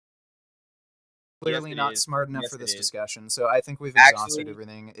Yes, clearly it not is. smart enough Yes, for it this is. discussion. So I think we've exhausted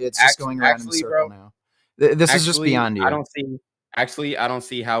everything. It's just going around in a circle bro, now. This is just beyond you. I don't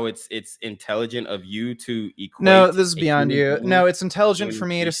see how it's intelligent of you to equate. No, this is beyond you. being No, it's intelligent to for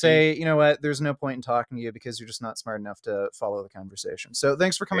me to say, you know what, there's no point in talking to you because you're just not smart enough to follow the conversation. So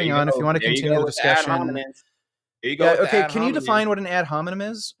thanks for coming on. If you want to continue the discussion. Yeah, okay, can you define what an ad hominem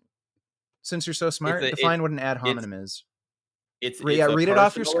is? Since you're so smart, define what an ad hominem is. Read it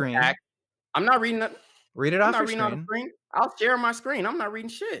off your screen. Attack. I'm not reading it. Read it off your screen. I'll share my screen. I'm not reading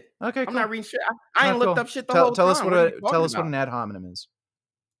shit. Okay, cool. I'm not reading shit. I ain't looked up shit the whole time. Tell us what an ad hominem is.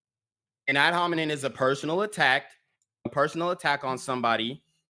 An ad hominem is a personal attack on somebody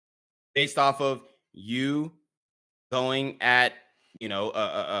based off of you going at, you know,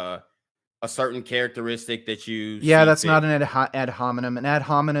 a certain characteristic that you. Yeah, that's not an ad hominem. An ad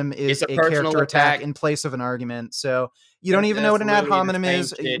hominem is a character attack in place of an argument. So you don't even know what an ad hominem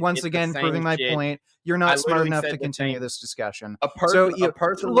is. Once again, proving my point. You're not smart enough to continue this discussion. So you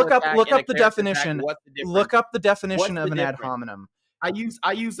look up the definition. Look up the definition of an ad hominem. I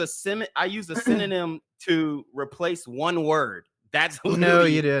use a synonym to replace one word. That's no,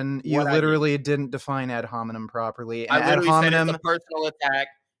 you didn't. You literally didn't define ad hominem properly. An ad hominem is a personal attack.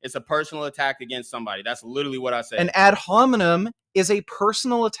 It's a personal attack against somebody. That's literally what I said. An ad hominem is a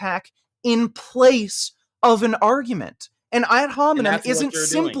personal attack in place of an argument. An ad hominem isn't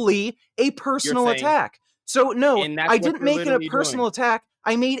simply a personal attack. So no, I didn't make it a personal attack.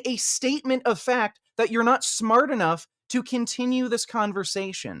 I made a statement of fact that you're not smart enough to continue this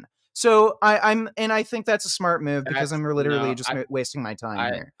conversation. So I think that's a smart move because I'm literally just wasting my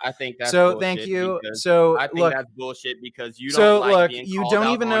time here. I think that's so. Thank you. So I think that's bullshit because you don't. So like look, being you called don't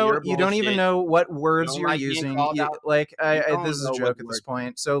out even on know. your You don't even know what words you're like using. this is a joke at this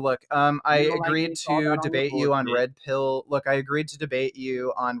point. So look, I agreed to debate you on Red Pill. Look, I agreed to debate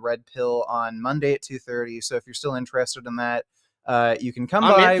you on Red Pill on Monday at 2:30. So if you're still interested in that. You can come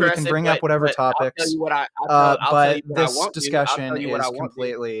by. We can bring up whatever topics. But this discussion is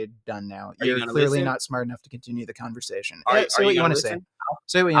completely done now. You're clearly not smart enough to continue the conversation. Say what you want to say.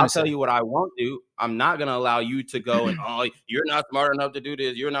 Say what you want to say. I'll tell you what I won't do. I'm not going to allow you to go and, oh, you're not smart enough to do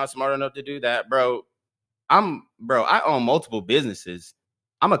this. You're not smart enough to do that, bro. I own multiple businesses.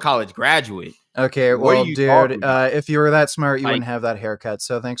 I'm a college graduate. Okay, well, dude, if you were that smart, you wouldn't have that haircut.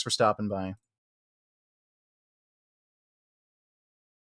 So thanks for stopping by.